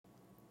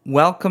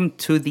Welcome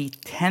to the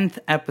 10th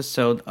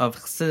episode of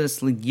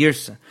Chassidus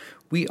L'Girsa.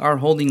 We are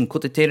holding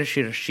Likutei Torah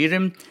Shir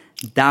Hashirim,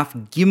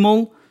 Daf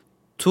Gimel,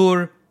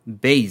 Tur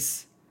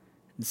Beis.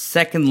 The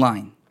second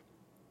line.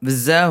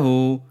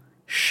 V'zehu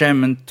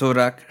shemen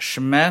turak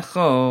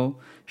shmecho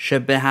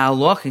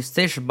shebehalochis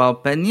tesh bal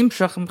penim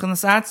shachem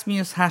chnas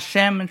atzmius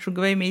Hashem and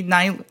shugvei meid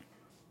naile.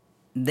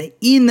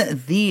 In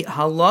the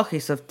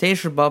halachis of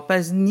Tesh Bal Peh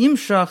is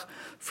nimshach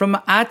from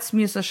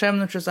atzmius Hashem,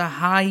 which is a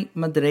high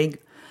madreg.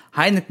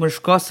 Heinik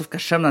Meshkosov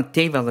Kashem na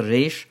Tev al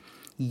Reish,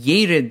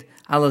 Yered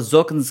ala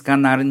Zokens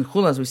Ganar in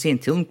Chul, as we say in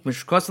Tilm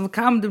Meshkosov,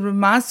 Kam de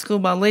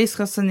Remaschel Baleis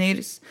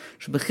Chasaneris,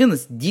 Shbechin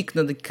is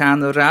Dikno de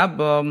Kan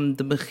Rabam,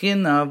 the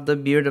begin of the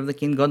beard of the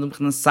king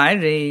Godum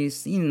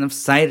Cyrus, in of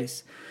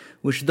Cyrus,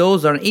 which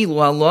those are Elu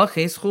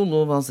Halachis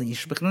Chulu,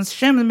 Valzish, Bechin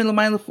Shem and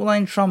Milamayla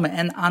Chulain Shoma,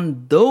 and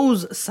on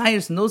those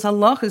Cyrus and those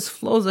Halachis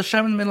flows the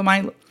Shem and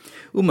Milamayla.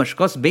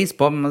 Umashkos base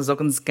pom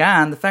zoken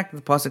zkan. The fact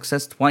that the pasuk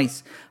says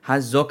twice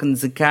has zoken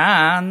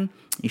zkan.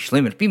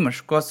 Ishlemer pi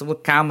mashkos will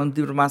come and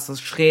do masal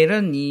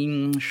shchera ni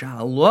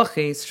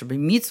shaloches should be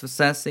mitzvah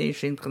sase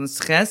shein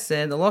khnas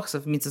chesed the lochs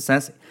of mitzvah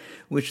sase,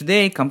 which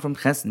they come from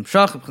chesed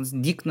mshach khnas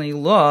diknei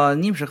law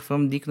nimshach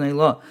from diknei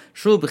law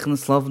shul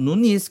b'chnas lav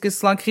nunis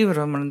keslag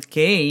chiver man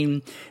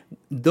came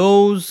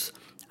those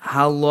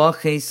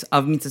halachis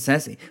of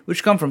mitzvah,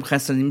 which come from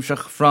chesed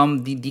nimshach,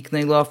 from the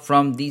diknei law,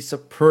 from the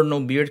supernal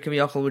beard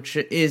kaviyachol, which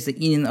is the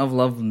inin of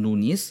love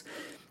nunis.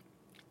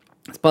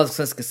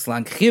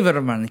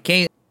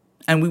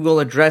 And we will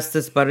address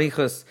this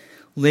barichos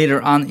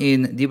later on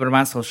in Dibur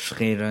Masal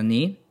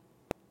Shcherani.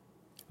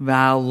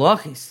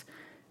 V'halachis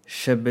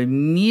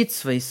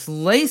shebemitzvahs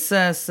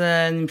leisas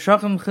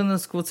nimshachim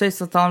chinas kvutzei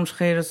satam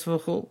shcheres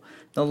v'chul.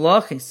 The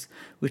halachis,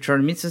 which are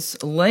mitzvahs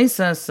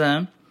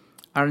leisas,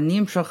 are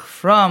nimshach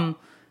from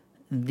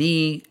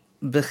the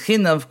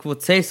bechin of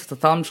kvutzeis the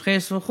Talmud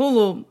Shcheres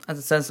v'chulu, as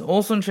it says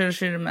also in Shir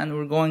Hashirim, and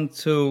we're going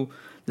to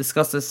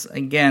discuss this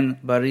again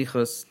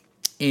barichos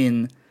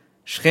in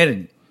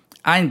Shcherin.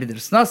 Ein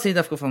bidras nasi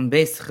dafka from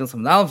beis chil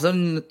from the alf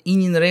zon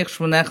inin reich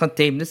shmonecha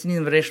tev this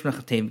inin reich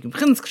shmonecha tev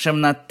begins kashem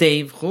na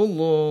tev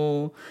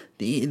chulu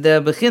the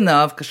begin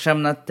of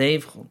kashem na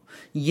tev chulu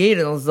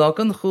yerel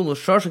zaken chulu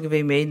shosh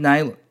gevei meid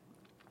naila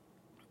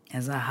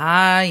as a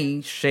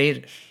high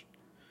sherish.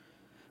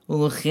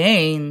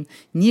 Ulchein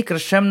nikra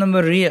Shemna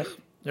Mariach.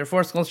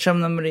 Therefore, it's called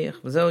Shemna Mariach.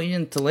 V'zeu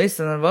yin teleis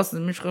and was the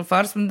mishcha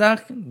fars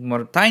mendach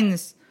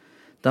mortainis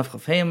daf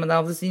chafheim and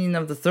of this union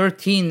of the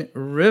 13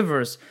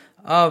 rivers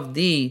of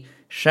the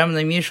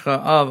Shemna Mishcha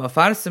of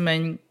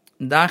Afarsimen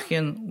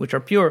Dachin, which are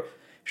pure.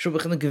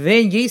 Shubachna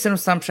gvein yisem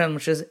sam Shem,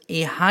 which is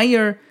a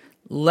higher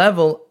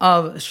level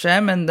of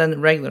Shemen than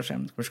regular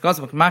Shemen. Which goes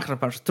back machra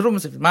parsha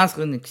trumas if the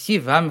masculine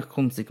ksiv am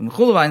kumzik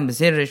mechulvain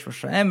bezerish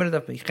v'shaemer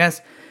daf beiches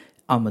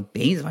Amad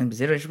Beis, vain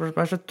bezerish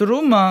parsha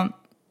truma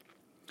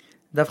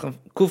daf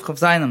kuf chaf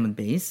zayin amad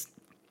Beis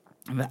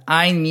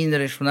ve'ain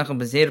minerish v'nacham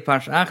bezer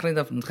parsha achri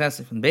daf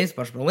nchesef von Beis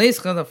parsha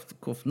baleischa daf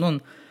kuf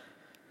nun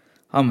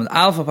amad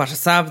alfa parsha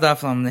sav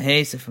daf amad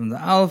heisef from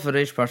the alfa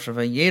reish parsha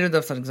vayera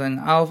daf tzarek zayin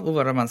alf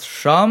uva ramaz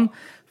sham.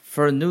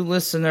 For new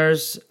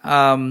listeners,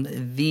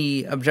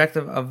 the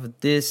objective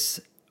of this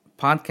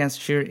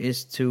podcast here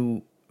is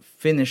to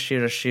finish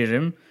Shir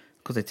Hashirim,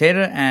 Likutei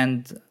Torah,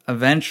 and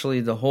eventually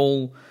the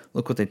whole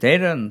Likutei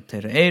Torah and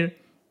Torah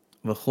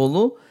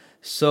v'chulu.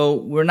 So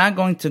we're not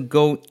going to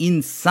go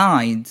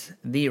inside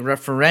the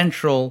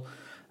referential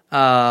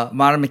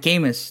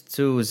Maramikemis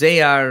to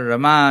Zayar,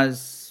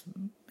 Ramaz,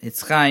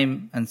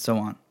 Yitzchaim, and so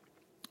on.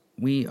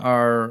 We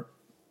are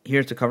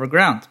here to cover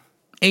ground.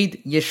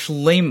 Eid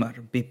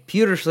Yeshleimar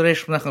B'Pirush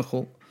L'Reish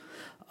V'Nechachul.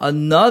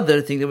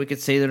 Another thing that we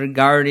could say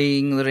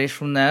regarding L'Reish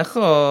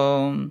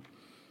V'Nechachul,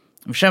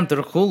 Shem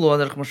Terachulu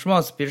Adarch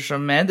Mashmos Pirush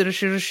Ameder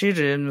Shir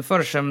Hashirim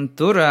Mefor Shem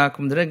Torah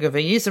Kum Drega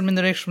V'Yiser Min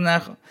L'Reish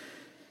V'Nechachul.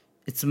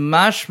 It's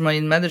mashma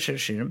in Meder Shir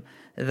Hashirim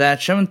that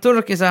Shem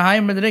Torah is a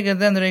higher Medrega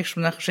than L'Reish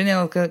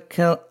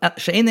V'Nechachul.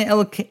 She'ene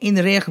El Ke'in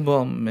Reich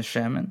Bo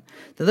Meshemen.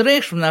 The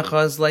L'Reish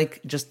V'Nechachul is like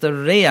just the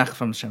Reich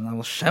from Shem.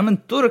 Well, Shem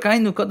Torah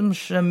Kainu Kodem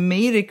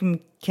Shemeirik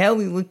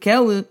Kelly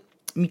Lekeli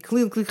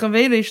Mikli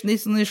Klichaverish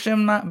Nisan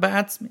L'Shem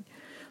Ba'atzmi.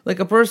 Like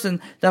a person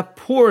that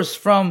pours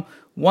from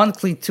one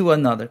kli to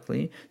another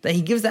kli, that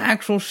he gives the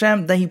actual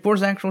shem, that he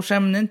pours the actual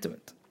shem into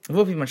it.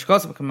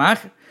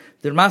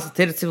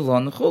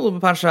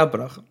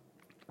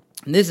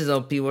 This is how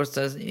P word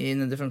says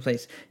in a different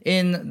place,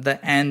 in the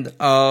end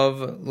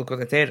of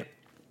Likutei Torah.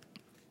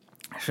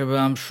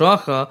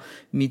 Shebamshacha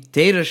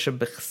mitera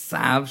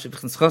shebechsav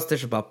shebechnaschos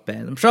teresh bapeh.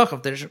 The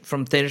mshacha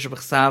from teresh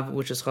shebechsav,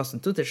 which is chos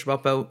into teresh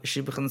bapeh,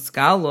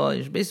 shebechnaskala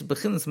is basically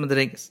bechinas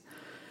madregas.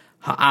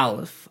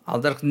 Ha'alef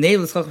al derech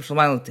nevel schach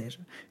shlomayel teresh.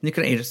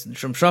 Nikra eres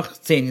shemshach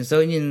tzeni so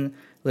in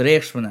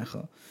l'reish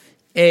shmanecha.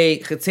 A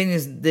tzeni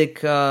is dik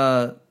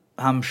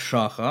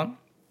hamshacha.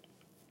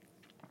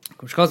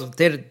 Kumshkos of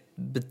teresh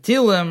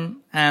betilim,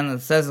 and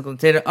it says in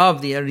the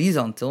of the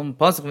Arizon Tilim,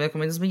 possibly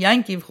it's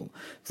Yankiv.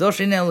 So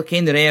she never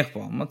came the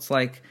Reichbaum. It's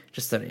like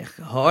just a Reich.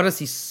 Horace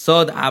he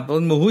saw the apple,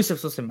 Mahusef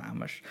Sosim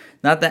Amash.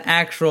 Not the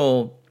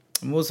actual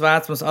Muss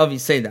avi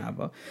say that,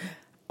 but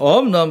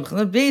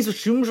no, base was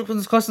shumshuk von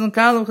das kosten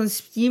kala von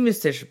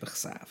spimistisch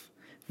bechsaf.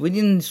 We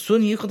didn't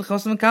soon you could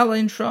kosten kala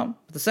in sham.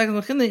 The second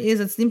one is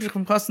it's nimshuk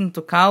from kosten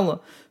to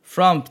kala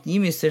from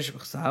pnimistisch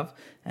bechsaf,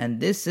 and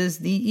this is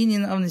the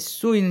union of the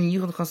suin in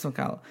yichud kosten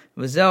kala.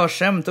 Vazel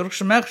Hashem turk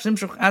shemach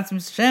nimshuk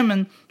atzmis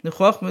shemen the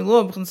choch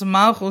milo bechn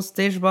malchus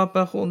teshba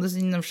pachul. This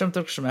is in Hashem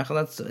turk shemach.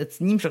 That's it's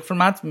nimshuk from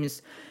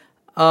atzmis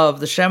of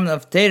the shemen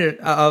of Teir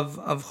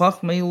of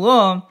choch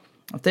milo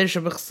of Teir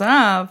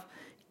bechsaf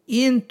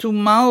into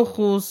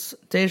Malchus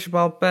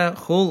Teshbal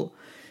Pechul,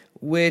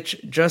 which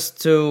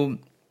just to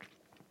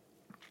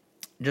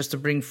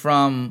bring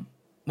from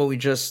what we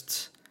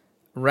just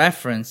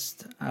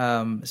referenced.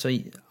 So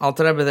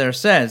Alter Rebbe there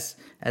says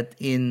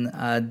in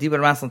Dibar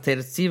Masal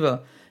Teretz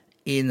Tziva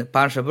in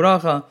Parsha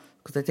Bracha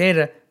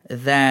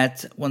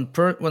that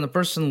when a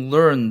person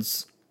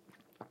learns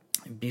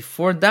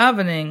before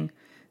davening,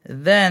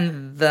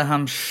 then the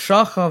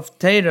Hamshach of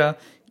Teira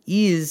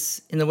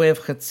is in the way of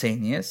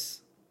Chatzenius.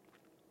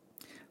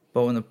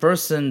 But when a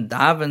person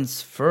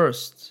davens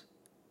first,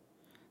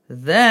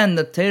 then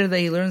the Torah that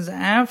he learns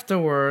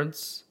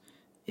afterwards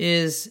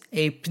is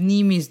a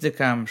pnimis de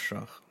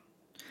kamshach,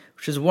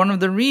 which is one of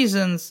the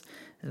reasons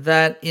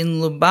that in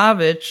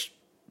Lubavitch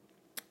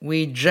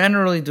we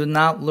generally do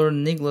not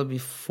learn nigla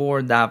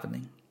before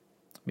davening,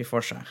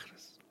 before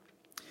shachris.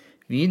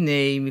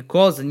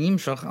 Because the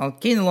nimshach al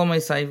kein lomay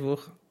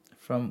saivuch.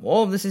 From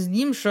all of this is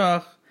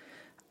nimshach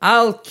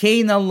al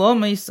kein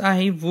lomay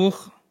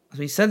saivuch. As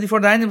we said before,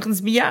 the Ein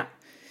B'chinas Biyah.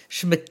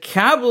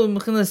 Shemekabel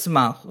B'chinas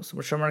Malchus.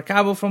 Which are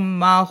Merkabel from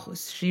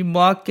Malchus. She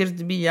Makir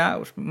Biyah.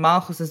 Which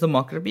Malchus is the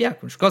Makir Biyah.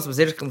 Which goes with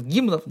Zerich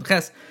Gimel of the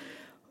Ches.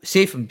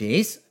 Safe and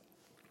Beis.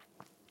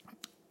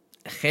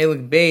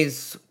 Chelik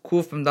Beis.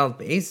 Kuf from Dal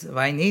Beis.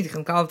 Wij niet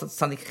gaan kalf dat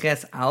Tzadik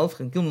Ches Alf.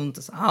 Gaan Gimel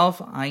dat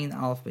Alf. Ein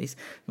Alf Beis.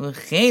 Maar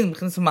geen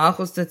B'chinas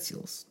Malchus dat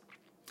Ziels.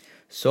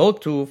 So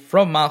too,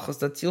 from Malchus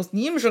dat Ziels.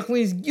 Niem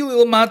Shachli is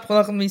Gilil Mat.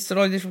 Chalachim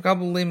Yisrael. Dish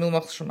Mekabel Leimil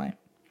Malchus Shemayim.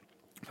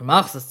 For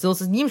Malchus, it still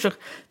says Nimshach,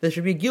 there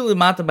should be a Gilu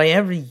Mata by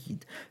every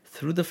Yid,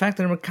 through the fact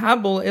that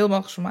Merkabel El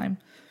Malchus Shemayim.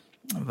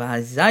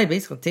 Vazai,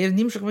 basically, Teir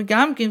Nimshach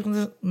Megamkin,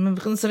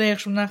 Mebechinas Reich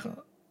Shemnacha.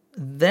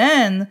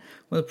 Then,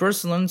 when the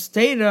person learns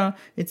Teira,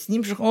 it's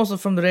Nimshach also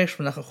from the Reich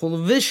Shemnacha.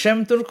 Chulu Vish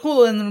Shem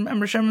Turkula, and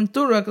remember Shem and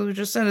Turah, because we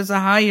just said it's a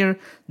higher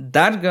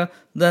Darga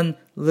than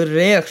the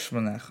Reich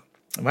Shemnacha.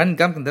 Wann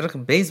Gamken Derech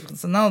Beis,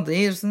 Bechinas Anal, the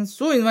Eir Sin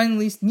Suin, wann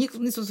least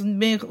Nisos and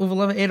Beich,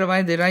 Uvalava Eira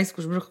Vai, the Reis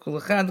Kushbruch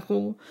Kulachad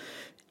Chulu.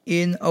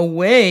 In a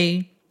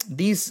way,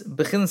 these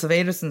beginnings of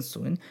Eres and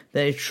Suin,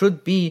 that it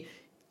should be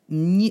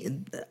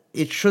niklot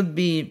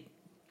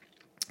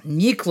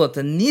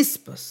and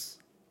nispas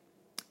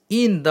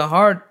in the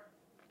heart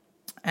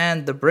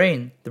and the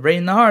brain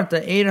and the heart,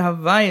 the Eir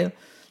Havaya,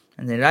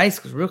 and the Reis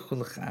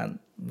Kushruchulachad,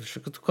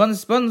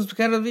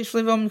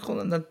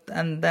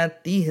 and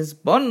that his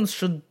bonds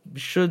should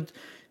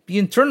be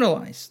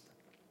internalized.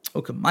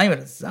 Okay,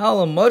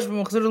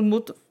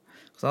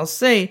 so I'll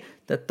say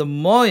that the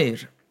moir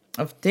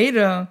of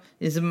Teira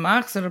is a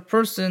machzer a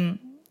person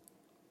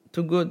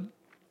to good,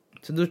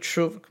 to do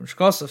tshuva.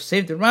 K'mishkos of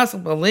save the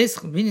rasach, but leis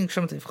chvining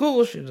shem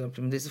teivchulish,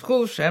 yizapim des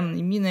teivchulish, shem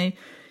imine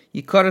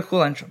yikare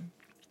chulansham.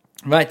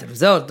 Right,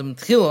 Rizal, the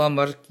M'tchil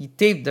Amar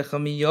Kitev de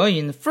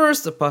Chamiyoyin,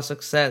 first the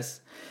Pasuk says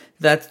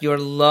that your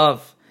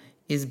love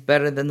is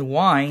better than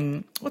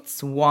wine.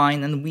 What's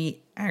wine? And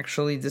we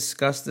actually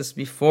discussed this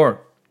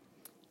before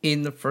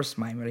in the first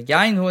Maimer.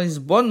 Yain who is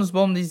bonus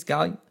bom this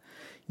guy.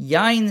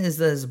 Yain is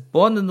the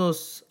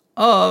bonus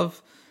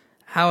of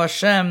how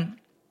Hashem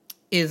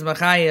is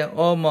Machaya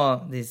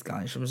Oma this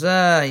guy.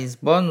 Shemzah is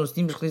bonus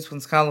nimshach from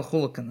Schala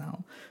Chula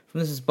Canal. From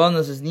this is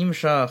bonus is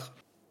nimshach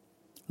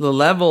the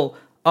level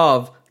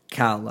of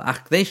Kal.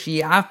 But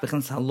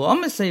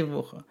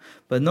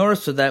in order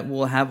so that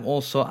we'll have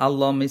also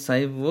Allah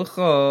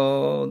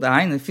Mesayvucha. The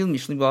Hain feel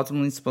Mishli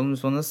Bottom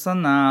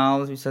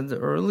Sanal, as we said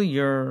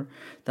earlier.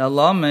 The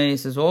Allah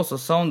is also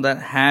someone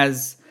that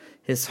has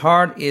his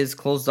heart is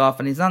closed off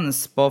and he's not in the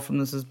spot from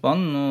this is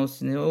bonus.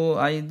 This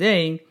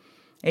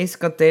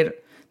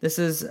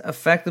is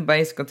affected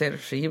by Eskater.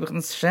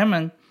 Shehibachns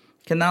Shemen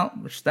canal,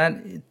 which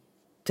that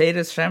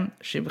Teres Shem,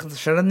 Shehibachns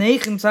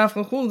Sharanechim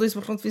Safchul, this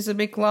Bachot Visa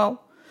Beklal.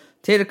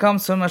 Teira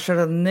comes from Asher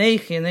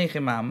Nechi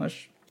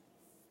Mamash.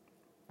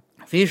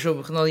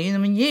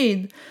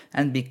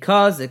 And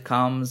because it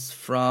comes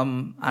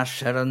from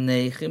Asher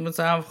Nechi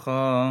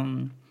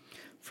Mitzavcha,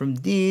 from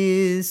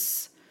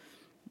this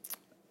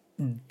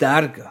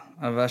Darga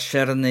of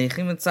Asher Nechi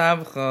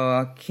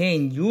Mitzavcha,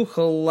 Kain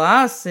Yuchel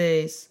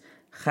Lases,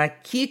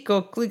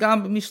 Chakiko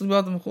Kligam Mishli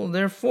Bottom.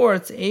 Therefore,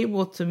 it's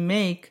able to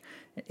make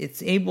a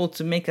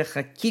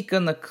chakika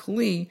and a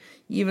kli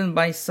even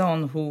by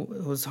someone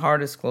whose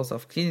heart is closed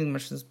off. Through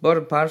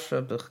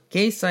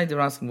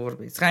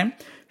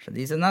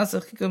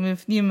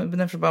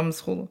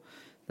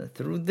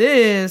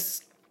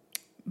this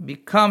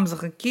becomes a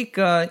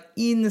chakika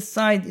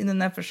inside in the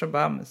nefesh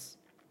habamis.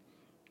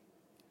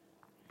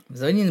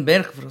 Zayin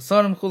berg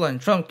versorm khula in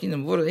sham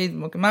kinem vor eid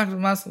makmach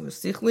masl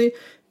stikhli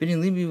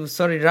bin libi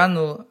sorry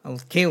ranu al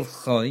kel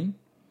khoy.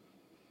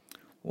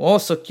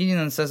 Also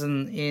Kinin says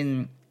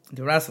in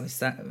the Rasli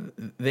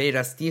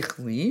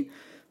Veirastichli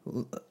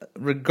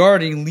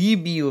regarding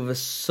libi of a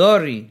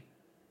sorry,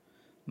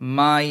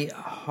 my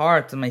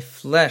heart and my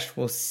flesh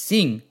will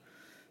sing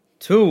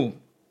to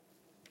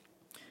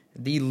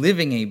the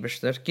living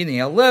Eibishter, Kini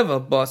Aleva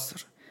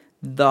Basar.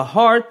 The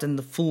heart and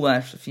the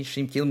flesh, because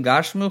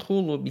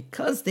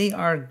they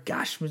are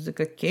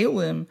gashmuzika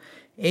kelim,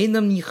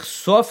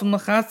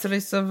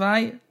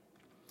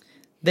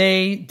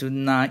 they do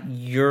not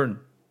yearn.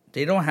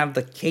 They don't have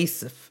the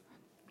kesef,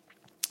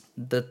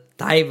 the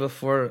taiva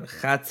for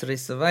chatzrei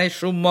savai,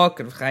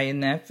 shumokr v'chayin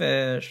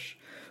nefesh,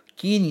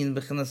 kinyin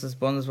b'chinas es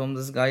bonus vom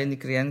this guy in the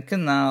Korean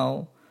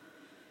canal.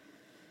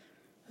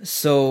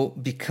 So,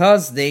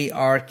 because they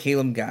are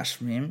kelim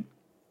gashmim,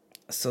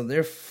 so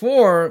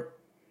therefore,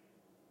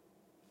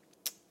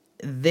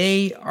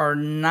 they are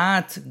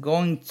not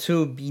going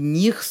to be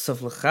nichs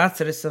of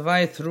l'chatzrei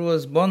savai through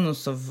as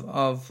bonus of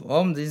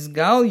this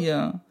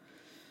galia,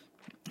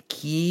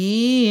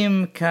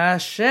 Kim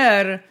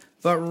kasher,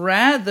 but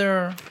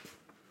rather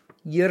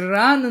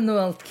Yerananu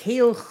al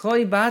keil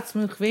choy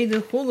batzmu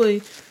chvede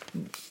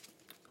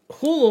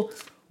chulu,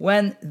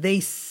 when they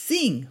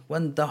sing,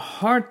 when the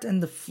heart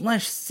and the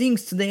flesh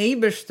sings to the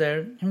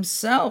Eibishter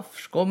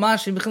himself,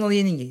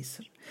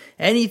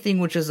 anything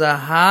which is a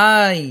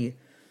high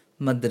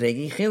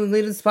madregi,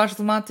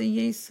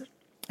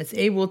 it's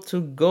able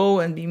to go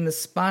and be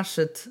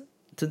mispashet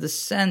to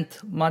descend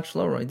much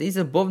lower. These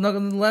are above the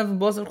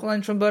level,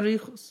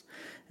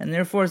 and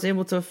therefore it's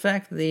able to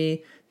affect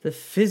the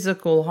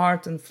physical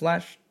heart and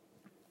flesh.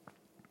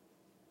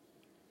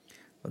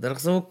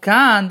 Because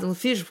and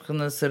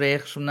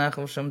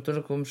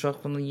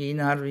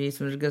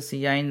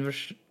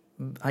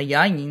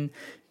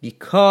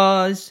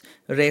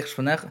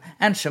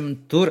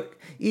Shem Turk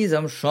is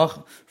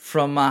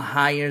from a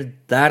higher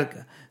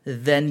darga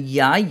than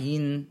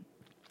Yayin.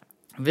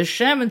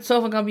 Vishem and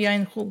Sofa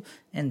Gabiyain Chul,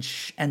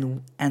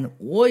 and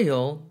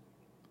oil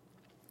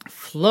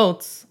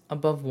floats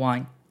above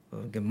wine.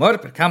 Gemor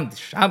perkam the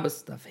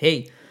Shabbos of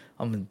Hey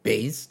on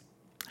Beis.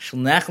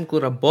 Shlnachel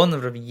Kul Rabban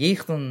Rabbi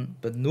Yechon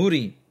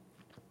Benuri.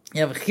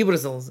 You have a Chibur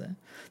Zalze.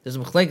 There's a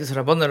Mechlekes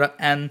Rabban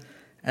and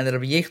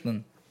Rabbi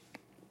Yechon.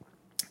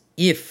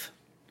 If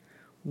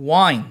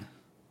wine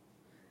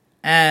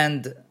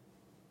and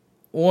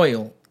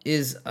oil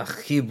is a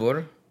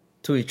Chibur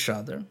to each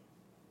other,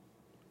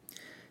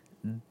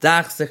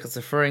 Dachsech is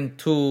referring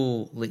to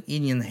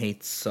Le'inyan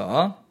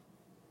Heitzah.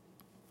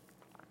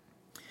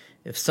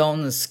 If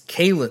someone is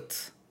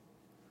kalit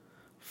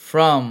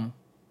from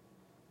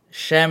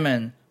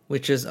shemen,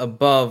 which is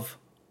above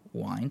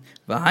wine,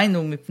 so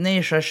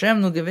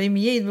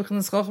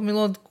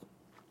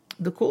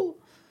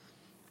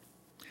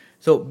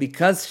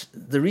because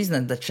the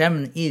reason that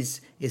shemen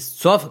is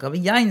tzofak of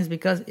yain is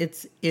because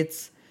it's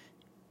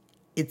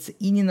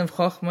inyan of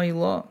chachma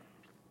ilah.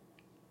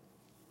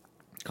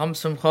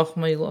 Comes from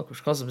Chochma Yilok,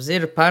 which calls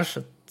B'zir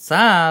Parsha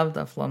Tzav,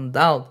 Daflam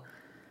Dald.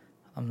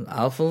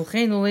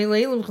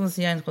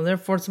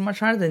 Therefore, it's much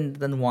higher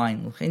than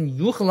wine.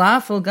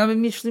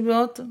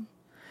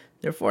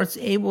 Therefore, it's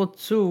able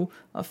to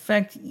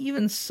affect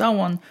even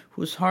someone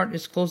whose heart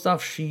is closed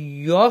off.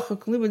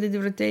 That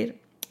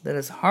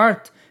his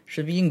heart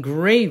should be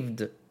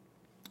engraved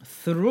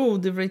through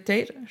the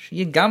Torah.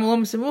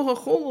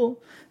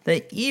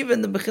 That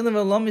even the Bechin of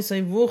Elam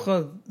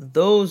Yisayvucha,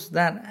 those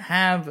that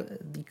have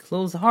the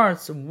closed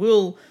hearts,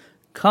 will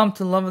come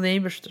to love of the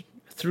Eibishter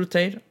through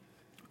Torah.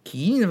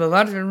 Ki inyan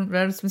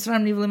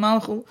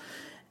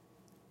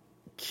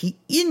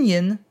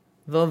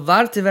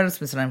v'avarte v'eretz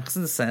Mitzrayim.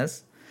 Chassidus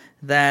says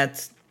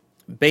that,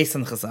 based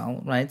on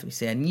Chazal, right, we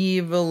say,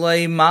 Ani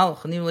v'lei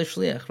malach, ani v'lei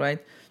shliach, right?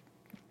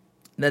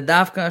 That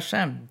Davka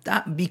Hashem,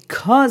 that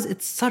because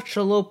it's such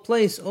a low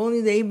place,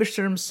 only the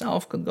Eibishter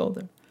himself could go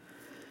there.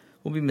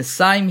 We'll be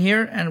Messiah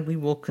here, and we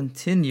will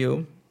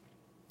continue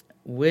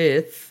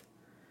with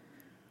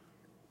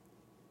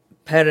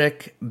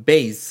Perek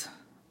Beis,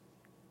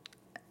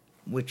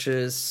 which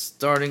is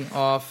starting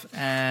off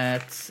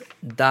at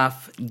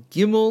Daf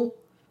Gimel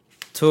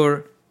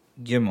Tur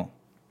Gimel.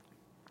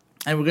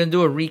 And we're going to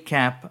do a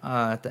recap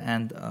at the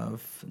end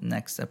of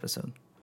next episode.